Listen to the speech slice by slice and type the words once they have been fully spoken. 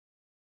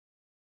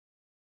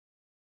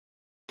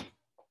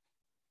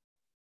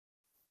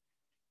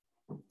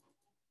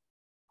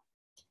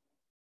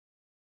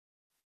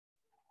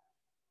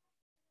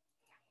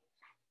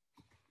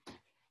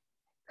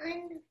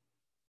I'm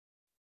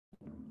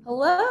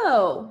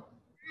Hello.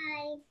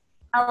 Hi.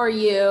 How are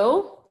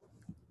you?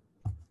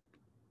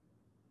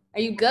 Are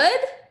you good?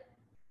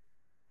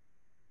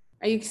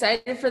 Are you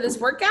excited for this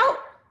workout?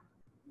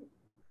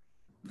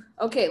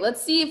 Okay,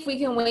 let's see if we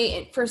can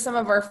wait for some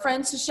of our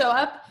friends to show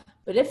up.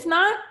 But if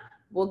not,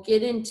 we'll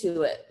get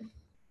into it.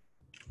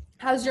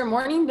 How's your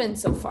morning been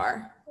so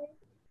far?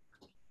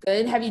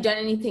 Good. Have you done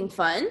anything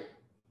fun?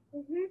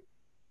 What'd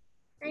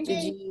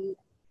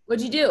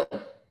What'd you do?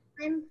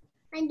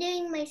 I'm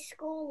doing my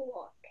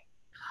schoolwork.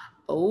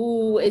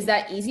 Oh, is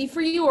that easy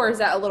for you or is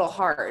that a little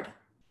hard?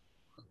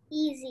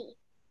 Easy.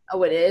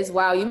 Oh, it is?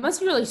 Wow, you must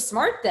be really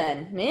smart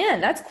then.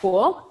 Man, that's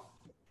cool.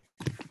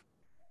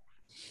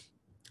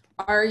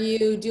 Are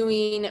you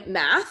doing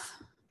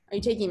math? Are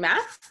you taking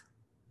math?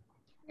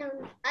 No,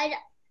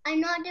 I'm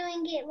not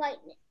doing it right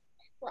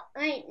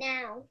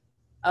now.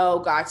 Oh,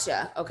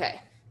 gotcha. Okay.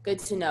 Good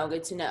to know.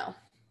 Good to know.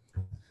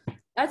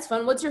 That's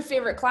fun. What's your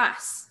favorite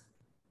class?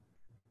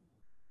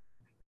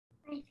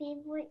 My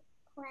favorite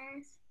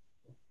class.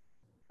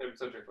 Favorite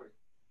subject?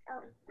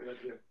 Oh. What did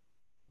you do?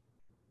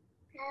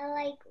 I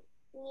like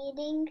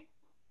reading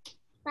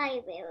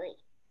library.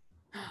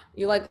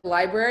 You like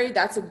library?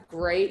 That's a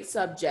great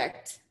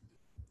subject.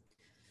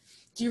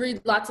 Do you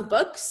read lots of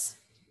books?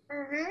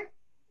 Uh-huh.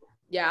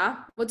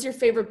 Yeah. What's your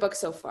favorite book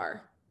so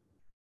far?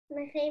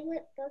 My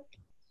favorite book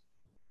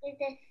is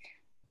this.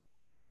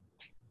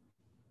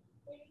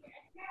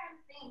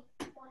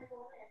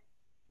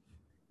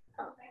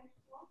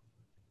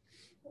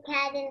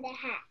 Cat in the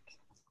Hat.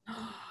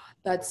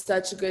 That's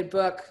such a good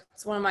book.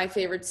 It's one of my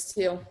favorites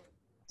too.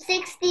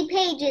 60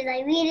 pages.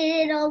 I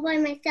read it all by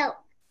myself.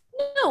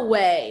 No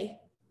way.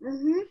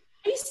 Mm-hmm.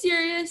 Are you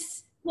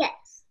serious?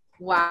 Yes.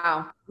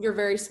 Wow. You're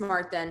very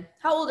smart then.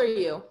 How old are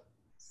you?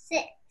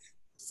 6.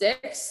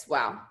 6?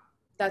 Wow.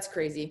 That's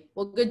crazy.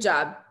 Well, good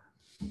job.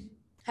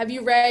 Have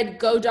you read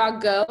Go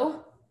Dog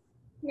Go?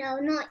 No,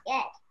 not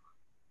yet.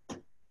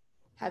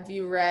 Have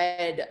you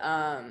read,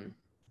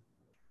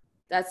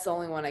 that's the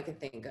only one I can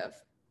think of.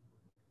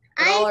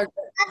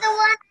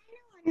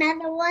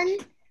 Another one.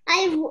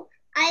 I've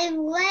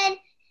read.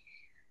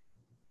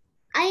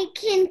 I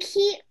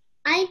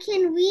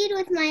can read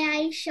with my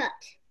eyes shut.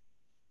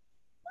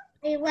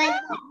 I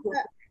read the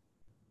book.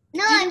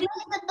 No, I read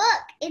the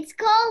book. It's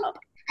called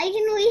I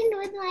Can Read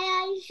with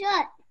My Eyes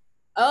Shut.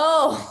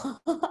 Oh,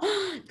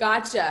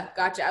 gotcha.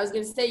 I was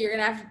going to say, you're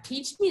going to have to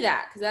teach me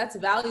that because that's a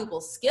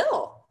valuable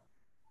skill.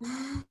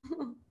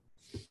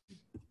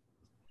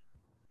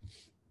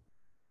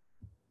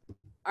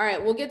 All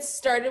right, we'll get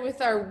started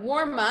with our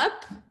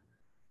warm-up.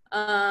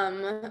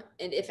 And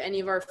if any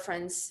of our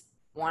friends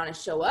want to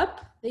show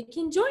up, they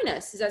can join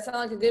us. Does that sound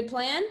like a good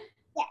plan?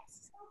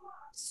 Yes.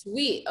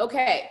 Sweet.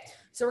 Okay,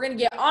 so we're going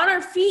to get on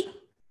our feet.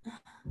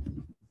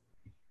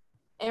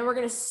 And we're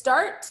going to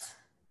start.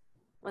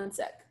 One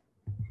sec.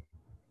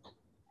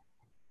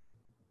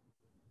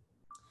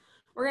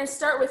 We're going to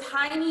start with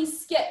high knee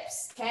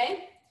skips,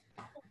 okay?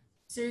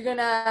 So you're going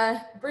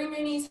to bring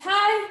your knees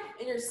high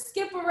and you're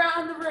skip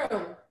around the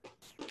room.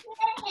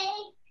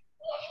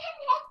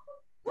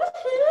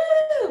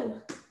 Woohoo!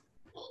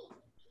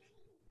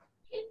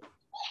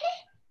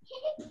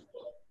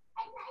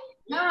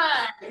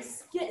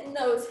 Nice. Getting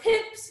those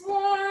hips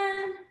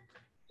warm.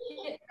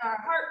 Getting our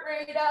heart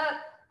rate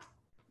up.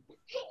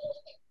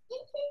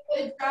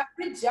 Good job,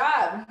 good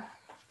job.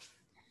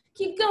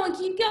 Keep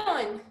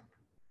going.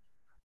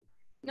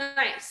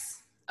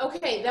 Nice.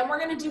 Okay, then we're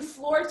gonna do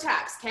floor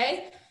taps,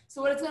 okay?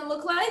 So what it's gonna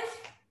look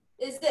like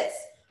is this.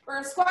 We're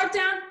gonna squat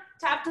down,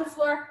 tap the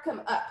floor,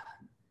 come up.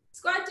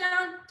 Squat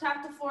down,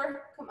 tap the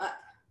floor, come up.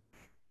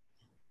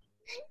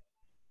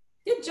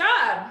 Good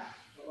job.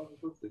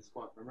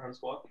 Squat. Remember how to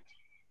squat?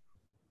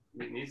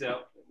 Knees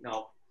out.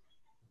 No.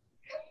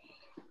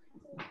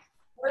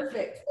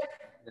 Perfect.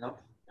 No.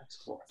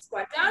 Squat.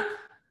 Squat down.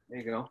 There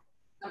you go.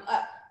 Come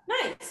up.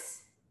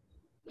 Nice.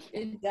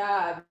 Good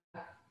job.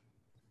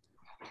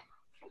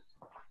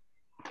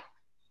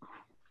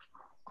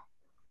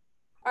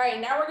 All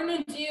right, now we're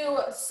gonna do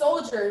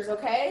soldiers,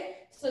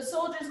 okay? So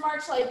soldiers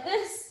march like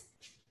this,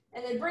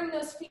 and then bring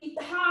those feet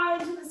high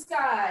to the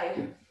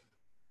sky.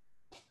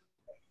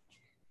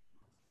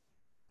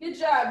 Good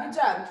job.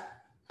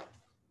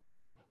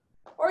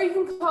 Or you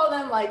can call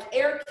them like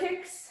air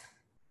kicks,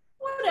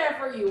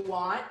 whatever you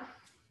want.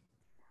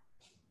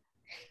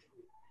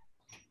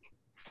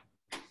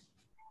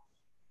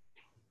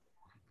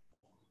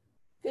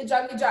 Good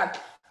job.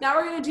 Now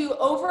we're gonna do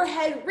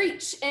overhead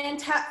reach and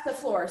tap the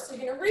floor. So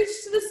you're gonna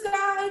reach to the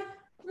sky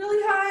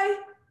really high,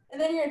 and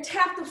then you're gonna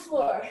tap the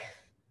floor.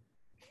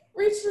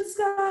 Reach to the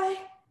sky,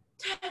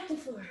 tap the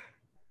floor.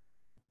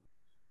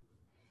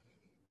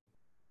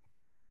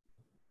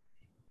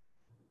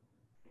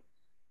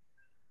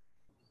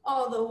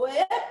 All the way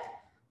up,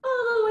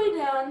 all the way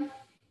down.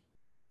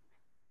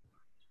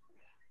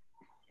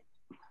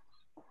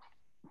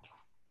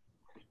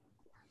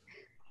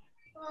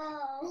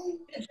 Whoa.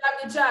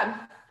 Good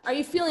job. Are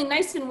you feeling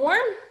nice and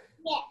warm?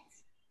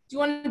 Yes. Do you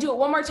want to do it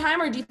one more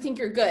time or do you think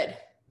you're good?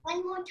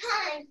 One more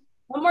time.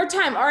 One more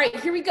time. All right,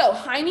 here we go.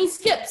 High knee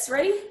skips.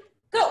 Ready?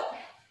 Go.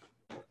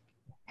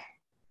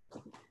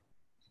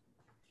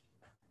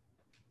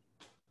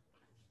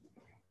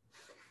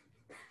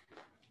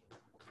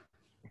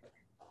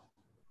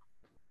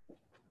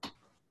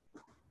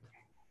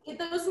 Get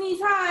those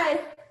knees high.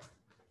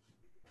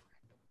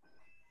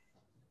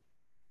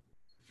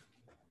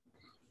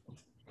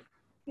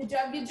 Good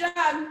job, good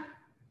job.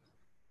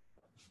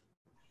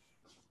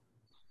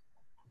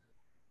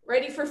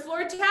 Ready for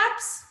floor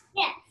taps?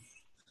 Yes.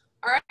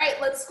 All right,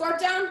 let's squat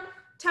down,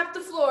 tap the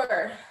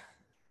floor.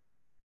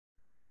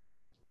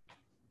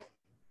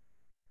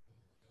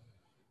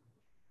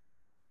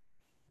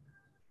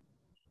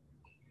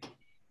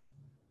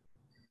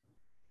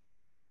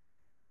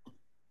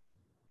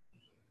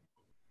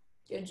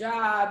 Good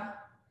job.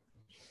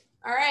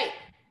 All right,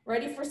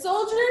 ready for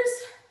soldiers?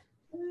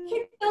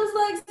 Kick those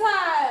legs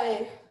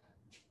high.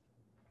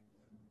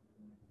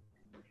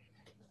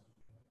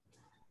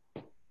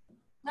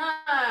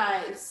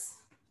 Nice.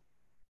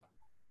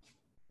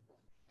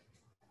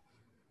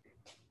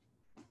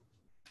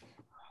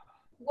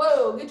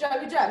 Whoa, good job,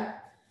 good job.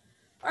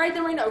 All right,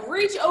 then we're gonna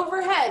reach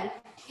overhead,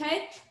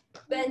 okay?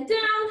 Bend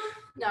down,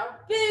 now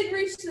big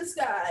reach to the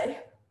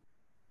sky.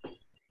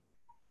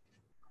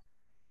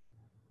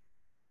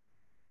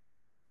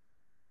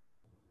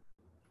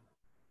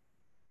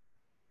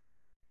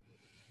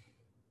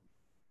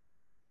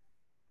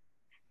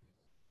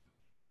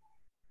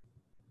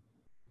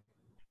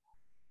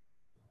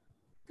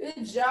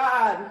 Good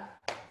job.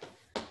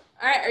 All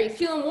right, are you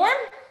feeling warm?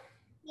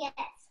 Yes.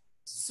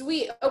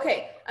 Sweet,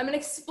 okay. I'm gonna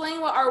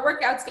explain what our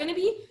workout's gonna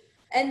be,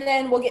 and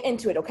then we'll get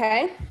into it,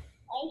 okay?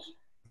 Okay.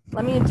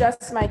 Let me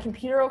adjust my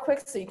computer real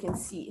quick so you can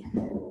see.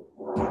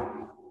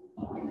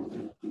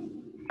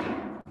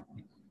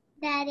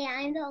 Daddy,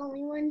 I'm the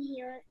only one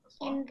here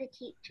in the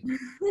teacher.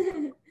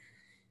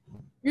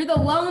 You're the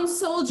lone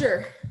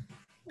soldier.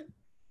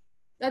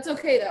 That's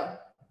okay though.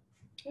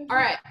 All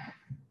right.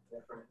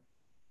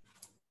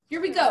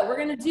 Here we go. We're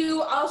gonna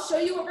do, I'll show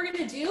you what we're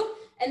gonna do,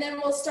 and then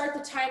we'll start the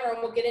timer and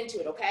we'll get into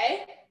it,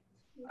 okay?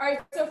 All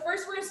right, so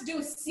first we're gonna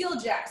do seal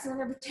jacks, and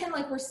we're gonna pretend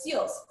like we're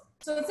seals.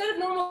 So instead of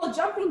normal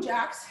jumping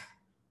jacks,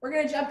 we're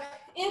gonna jump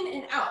in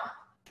and out,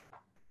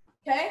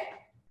 okay?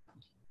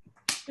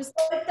 Just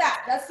like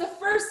that. That's the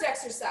first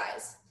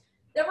exercise.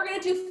 Then we're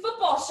gonna do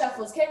football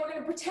shuffles, okay? We're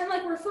gonna pretend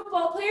like we're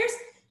football players,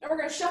 and we're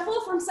gonna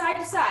shuffle from side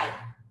to side,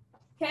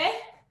 okay?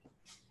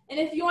 And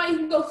if you want, you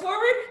can go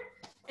forward,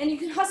 and you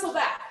can hustle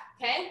back,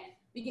 okay?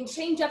 You can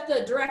change up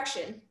the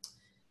direction.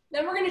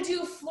 Then we're gonna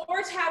do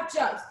floor tap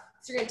jumps.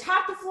 So you're gonna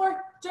tap the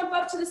floor, jump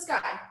up to the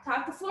sky.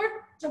 Tap the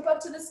floor, jump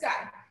up to the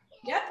sky.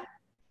 Yep.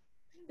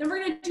 Then we're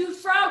gonna do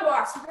frog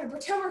walks. We're gonna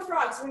pretend we're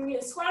frogs. We're gonna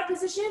get a squat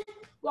position,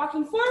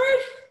 walking forward,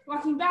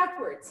 walking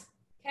backwards,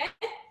 okay?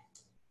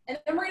 And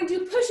then we're gonna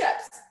do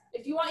push-ups.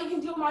 If you want, you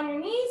can do them on your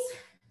knees.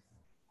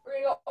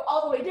 We're gonna go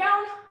all the way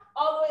down,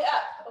 all the way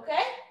up,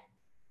 okay?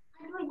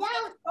 All the way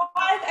down.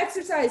 5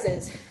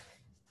 exercises.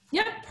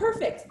 Yep,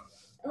 perfect.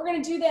 And we're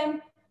gonna do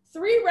them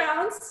 3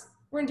 rounds.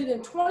 We're gonna do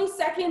them 20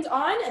 seconds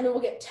on, and then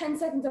we'll get 10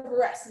 seconds of a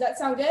rest. Does that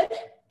sound good?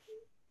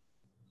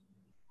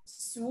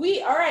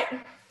 Sweet, all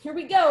right, here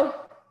we go.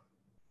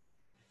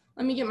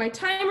 Let me get my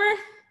timer.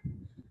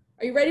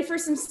 Are you ready for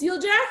some seal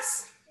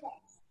jacks?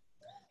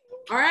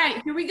 All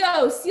right, here we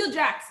go, seal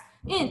jacks.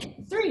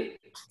 In 3,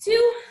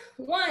 2,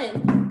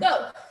 1,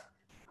 go.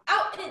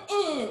 Out and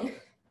in.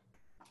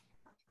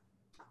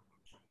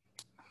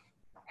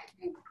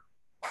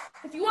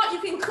 If you want, you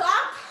can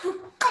clap.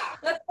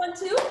 That's fun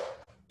too.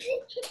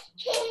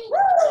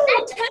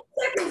 Woo! 10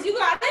 seconds, you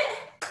got it.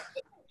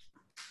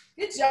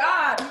 Good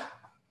job.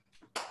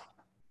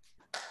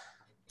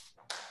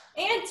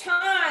 And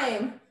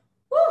time.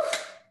 Woo!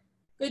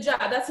 Good job.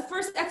 That's the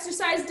first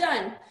exercise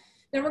done.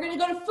 Then we're going to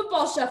go to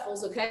football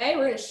shuffles, okay?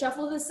 We're going to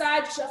shuffle to the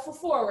side, shuffle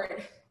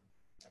forward.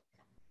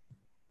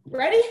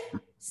 Ready?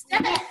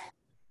 Step.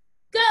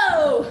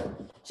 Go.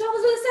 Shuffle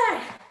to the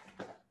side.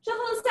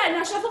 Shuffle to the side.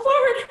 Now shuffle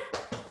forward.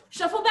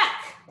 Shuffle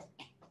back.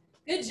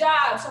 Good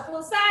job. Shuffle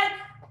to the side.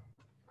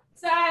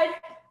 Side.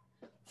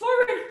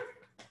 Forward.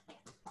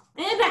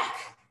 And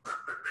back.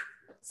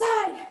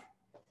 Side.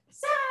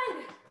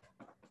 Side.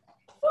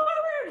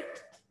 Forward.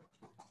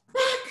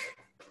 Back.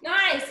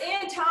 Nice.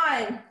 And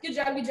time. Good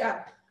job. Good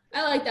job.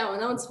 I like that one.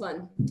 That one's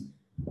fun.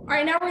 All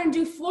right. Now we're going to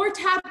do floor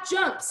tap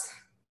jumps.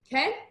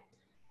 Okay.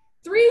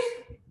 3,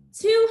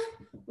 2,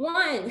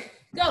 1.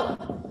 Go.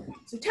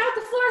 So tap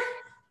the floor.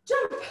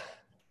 Jump.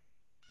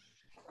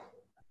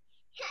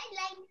 I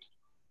like.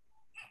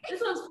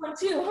 This one's fun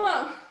too,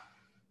 huh?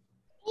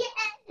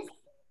 Yes.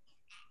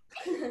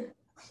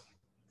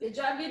 Good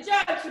job, good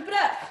job. Keep it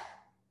up.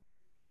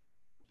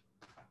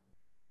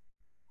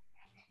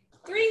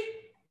 3,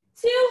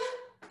 2,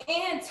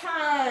 and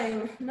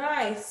time.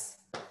 Nice.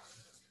 All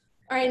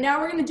right, now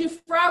we're gonna do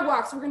frog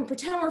walks. We're gonna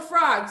pretend we're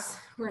frogs.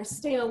 We're gonna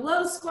stay in a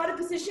low squatted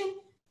position,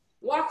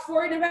 walk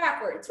forward and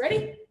backwards.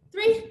 Ready?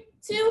 3,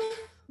 2,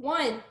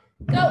 1,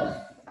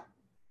 go.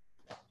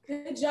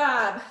 Good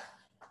job.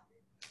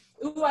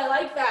 Ooh, I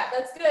like that.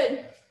 That's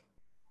good.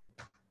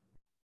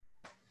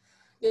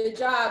 Good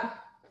job.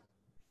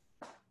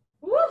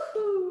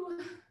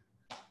 Woohoo!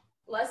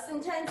 Less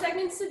than 10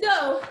 seconds to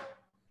go.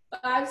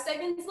 5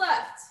 seconds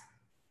left.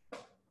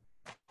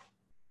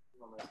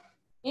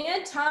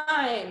 And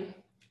time.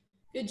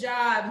 Good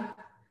job.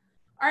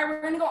 All right,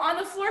 we're gonna go on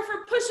the floor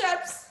for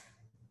push-ups.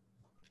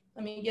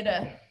 Let me get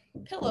a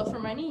pillow for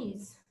my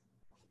knees.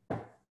 All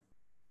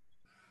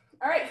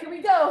right, here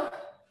we go.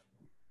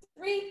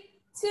 3,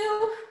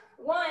 2,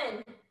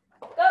 1,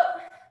 go.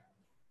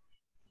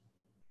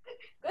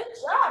 Good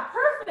job,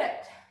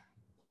 perfect.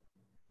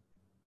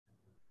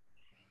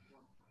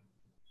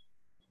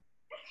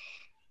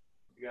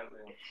 You got it,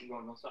 Leo. Keep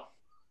going, don't stop.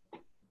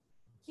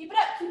 Keep it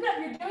up,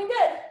 you're doing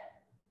good.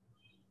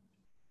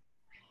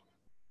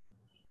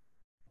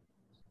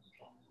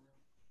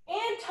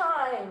 And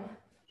time.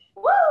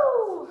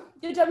 Woo!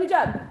 Good job, good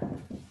job.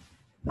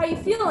 How you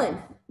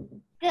feeling?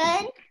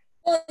 Good.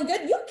 Feeling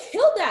good? You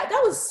killed that.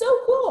 That was so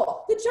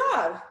cool. Good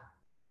job.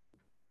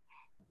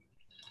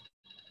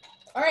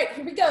 All right,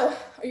 here we go.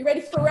 Are you ready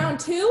for round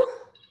 2?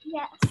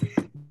 Yes.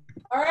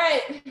 All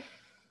right.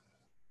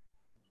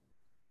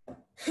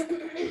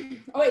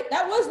 Oh wait,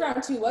 that was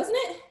round 2, wasn't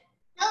it?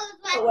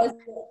 Or was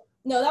it?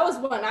 No, that was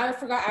 1. I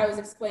forgot I was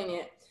explaining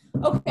it.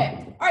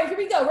 Okay. All right, here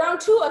we go. Round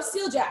 2 of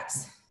Steel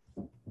Jacks.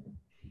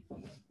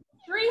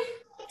 3,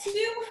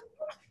 2,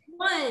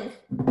 1,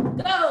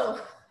 go.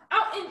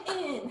 Out and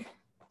in.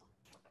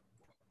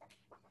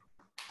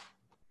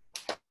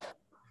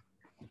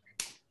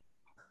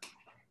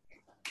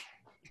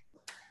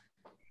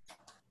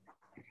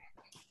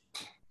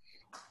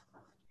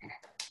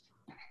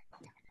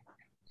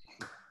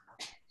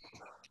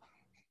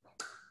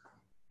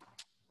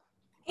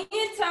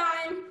 And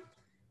time.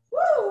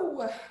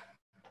 Woo! All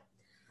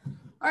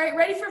right,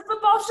 ready for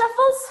football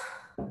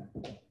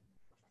shuffles?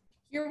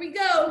 Here we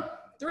go.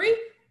 3,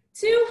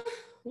 2,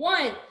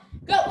 1,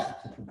 go.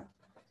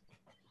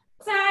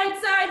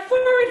 Side, side,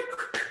 forward,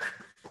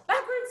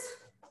 backwards,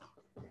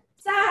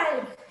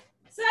 side,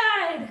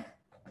 side,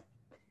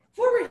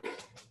 forward,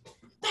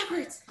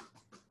 backwards,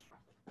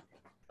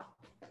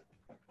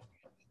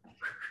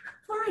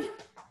 forward,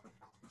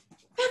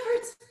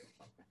 backwards.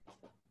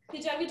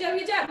 Good job, good job,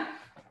 good job.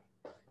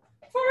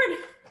 Forward,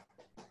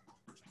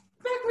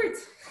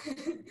 backwards,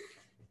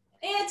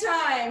 and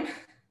time.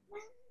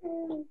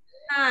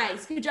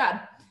 Nice, good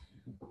job.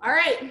 All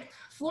right,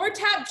 floor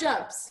tap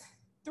jumps.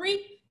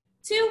 3,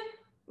 2,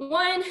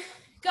 1,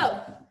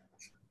 go.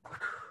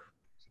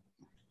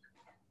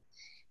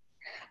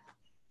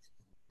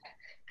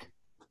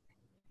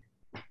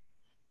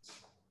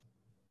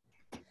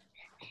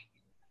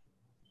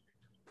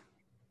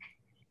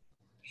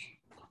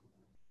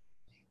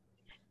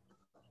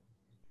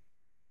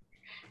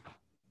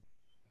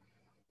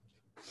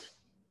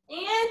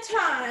 And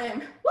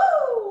time.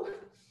 Woo!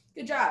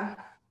 Good job.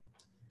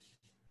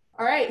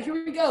 All right, here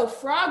we go.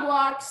 Frog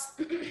walks.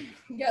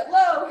 Get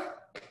low.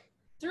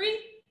 3,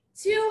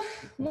 2,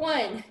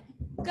 1,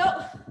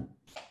 go.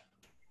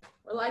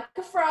 We're like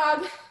a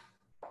frog.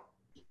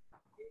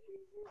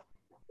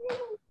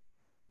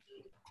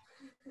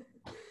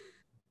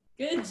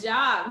 Good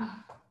job.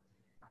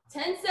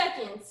 10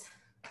 seconds.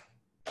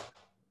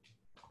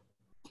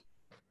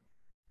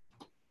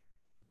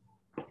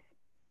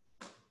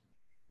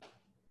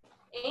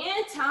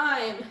 And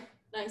time.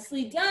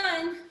 Nicely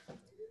done.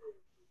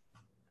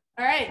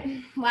 All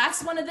right,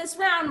 last one of this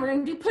round. We're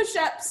gonna do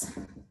push-ups.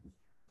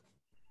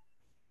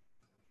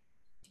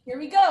 Here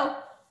we go.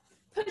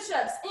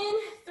 Push-ups in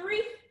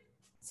 3,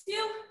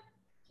 2,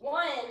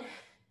 1,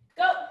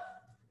 go.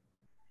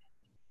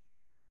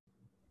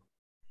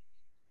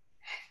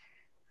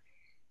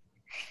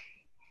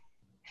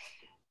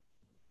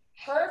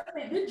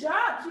 Perfect, good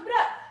job, keep it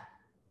up.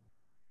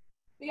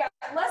 We got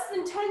less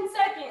than 10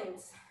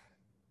 seconds.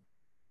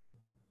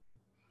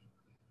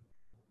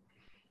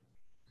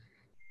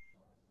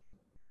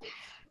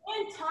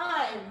 And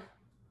time.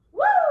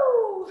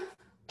 Woo!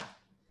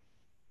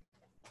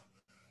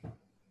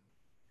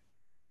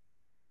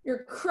 You're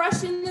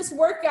crushing this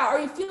workout. Are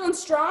you feeling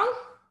strong?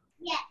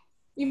 Yes.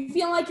 You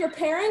feeling like your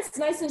parents,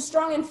 nice and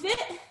strong and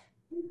fit?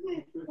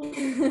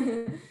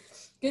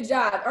 Good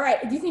job. All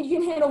right, do you think you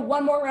can handle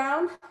one more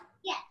round?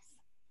 Yes.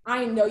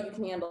 I know you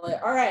can handle it.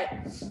 All right,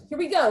 here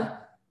we go.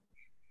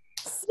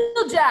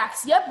 Steel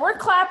jacks. Yep, we're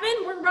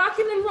clapping. We're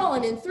rocking and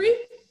rolling in 3,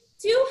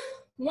 2,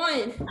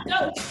 1,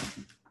 go.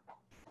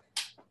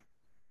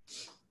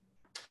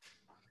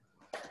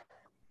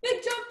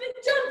 Big jump, big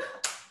jump.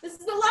 This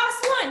is the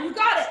last one. You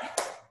got it.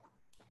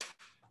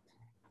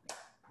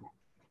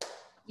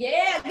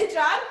 Yeah, good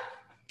job.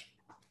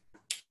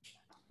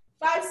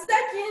 5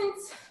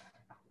 seconds.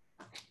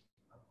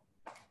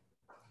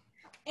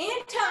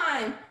 And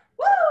time.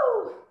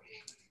 Woo!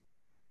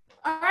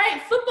 All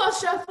right, football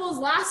shuffles.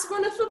 Last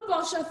one of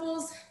football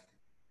shuffles.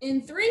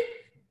 In 3,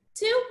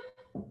 2,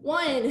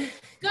 1,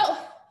 go.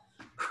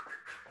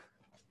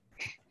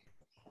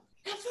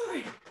 Step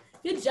forward.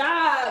 Good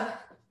job.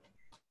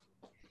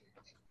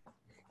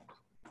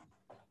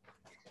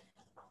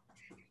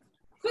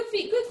 Quick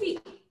feet, quick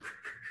feet.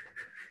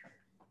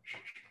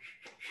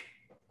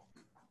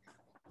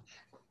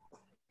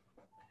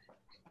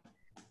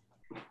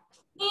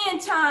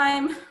 And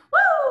time.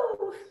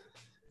 Woo!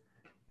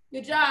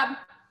 Good job.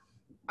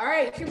 All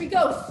right, here we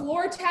go.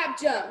 Floor tap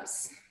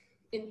jumps.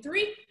 In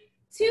 3,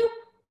 2,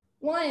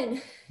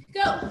 1,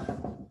 go.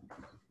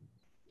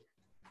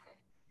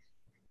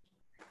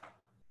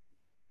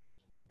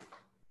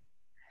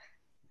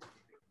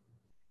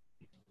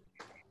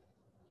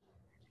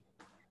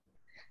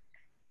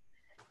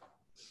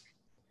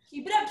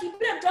 Keep it up,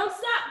 don't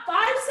stop.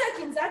 5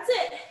 seconds, that's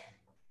it.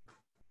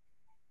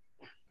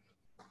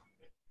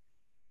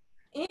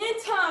 And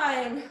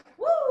time.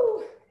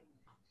 Woo!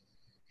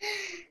 Here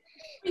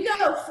we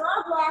go,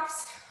 frog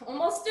walks.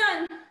 Almost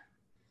done.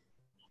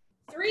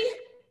 3,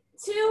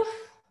 2,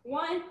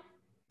 1,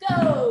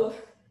 go.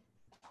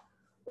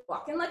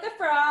 Walking like a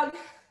frog.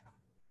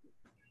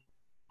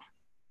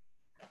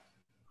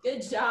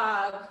 Good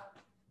job.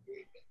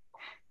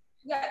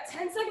 You got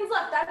 10 seconds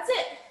left, that's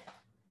it.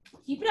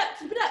 Keep it up,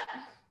 keep it up.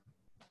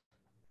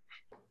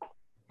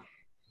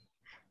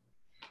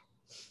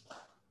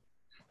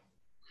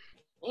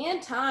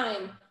 And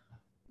time.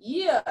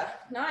 Yeah,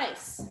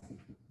 nice. All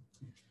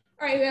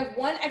right, we have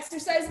 1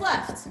 exercise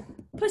left.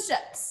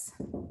 Push-ups.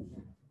 All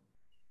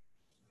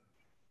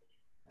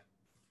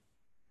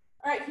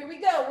right, here we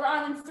go. We're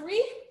on in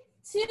 3,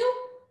 2,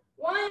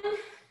 1,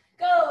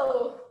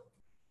 go.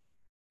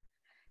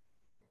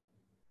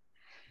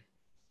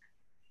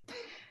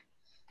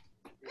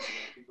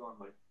 Keep going,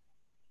 buddy.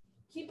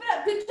 Keep it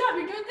up, good job,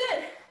 you're doing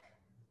good.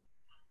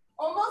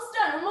 Almost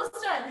done,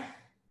 almost done.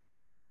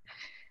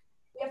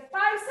 We have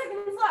 5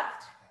 seconds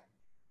left.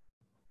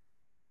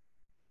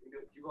 Keep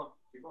going,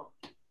 keep going.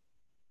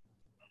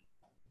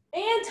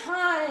 And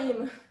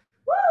time.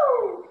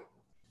 Woo!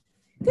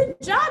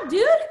 Good job,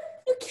 dude.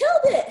 You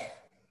killed it.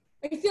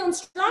 Are you feeling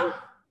strong?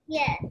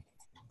 Yes.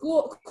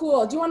 Cool,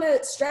 cool. Do you want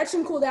to stretch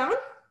and cool down?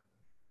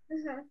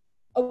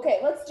 Okay,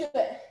 let's do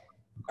it.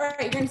 All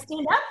right, you're gonna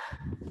stand up.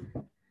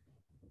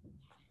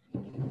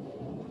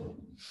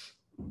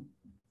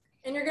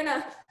 And you're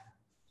gonna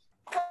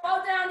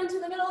fall down into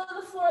the middle of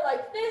the floor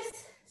like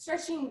this,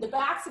 stretching the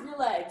backs of your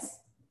legs.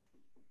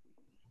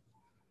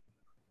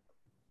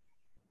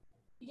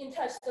 You can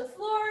touch the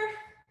floor.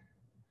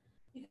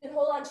 You can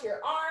hold onto your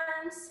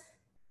arms.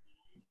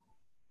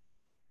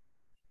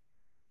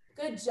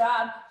 Good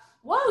job.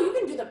 Whoa, you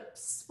can do the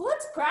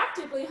splits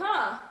practically,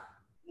 huh?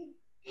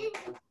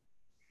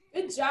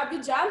 Good job,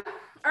 good job.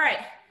 All right,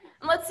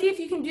 and let's see if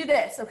you can do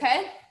this,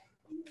 okay?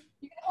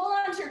 You can hold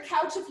on to your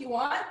couch if you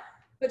want,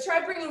 but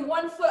try bringing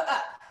 1 foot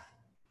up.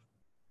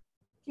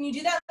 Can you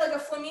do that like a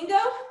flamingo?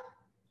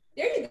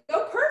 There you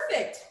go,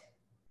 perfect.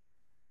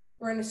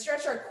 We're gonna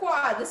stretch our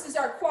quad. This is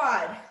our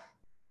quad.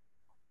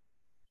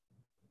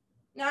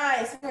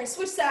 Nice, we're gonna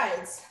switch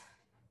sides.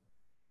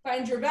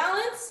 Find your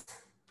balance,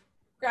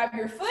 grab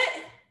your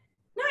foot.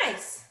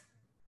 Nice.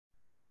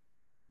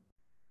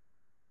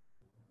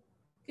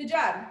 Good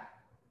job.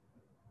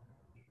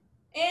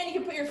 And you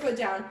can put your foot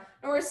down.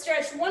 And we're gonna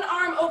stretch 1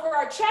 arm over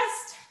our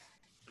chest.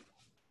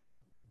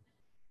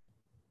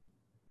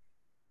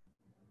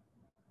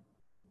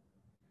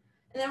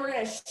 And then we're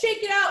gonna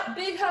shake it out,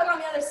 big hug on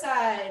the other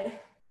side.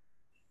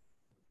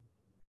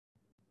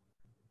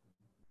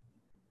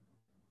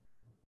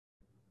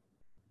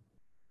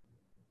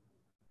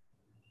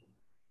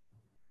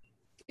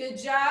 Good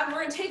job.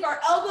 We're gonna take our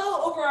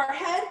elbow over our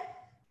head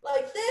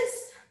like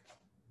this.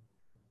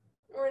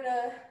 We're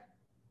gonna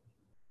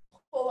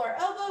pull our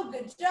elbow,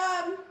 good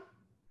job.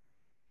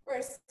 We're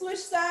gonna switch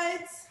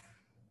sides.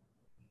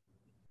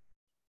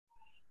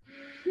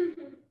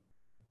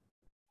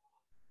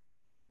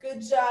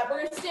 Good job.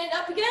 We're gonna stand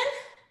up again.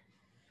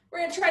 We're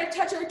gonna try to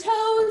touch our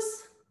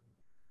toes.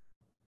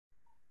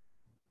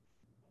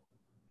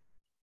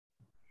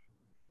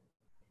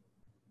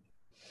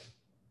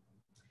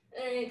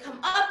 And you're gonna come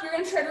up, you're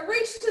gonna try to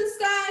reach to the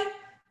sky,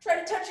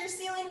 try to touch your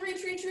ceiling,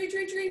 reach, reach, reach,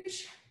 reach,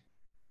 reach.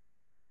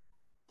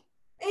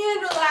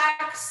 And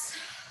relax.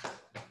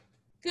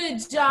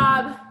 Good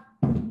job.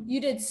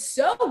 You did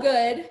so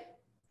good.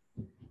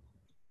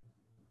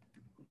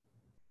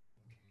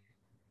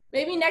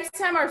 Maybe next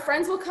time our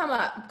friends will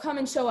come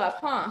and show up,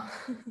 huh?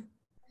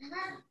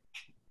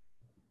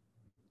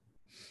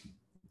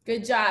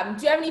 Good job.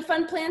 Do you have any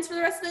fun plans for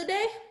the rest of the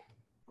day?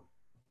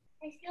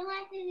 I still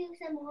have to do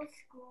some more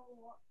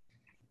schoolwork.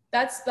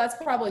 That's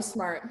probably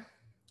smart.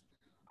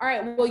 All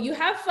right, well, you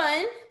have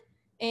fun,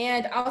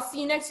 and I'll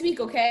see you next week,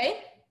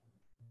 okay?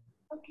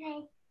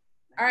 Okay.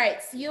 All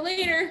right, see you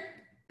later.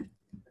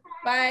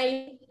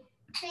 Bye.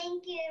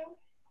 Thank you.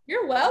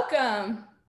 You're welcome.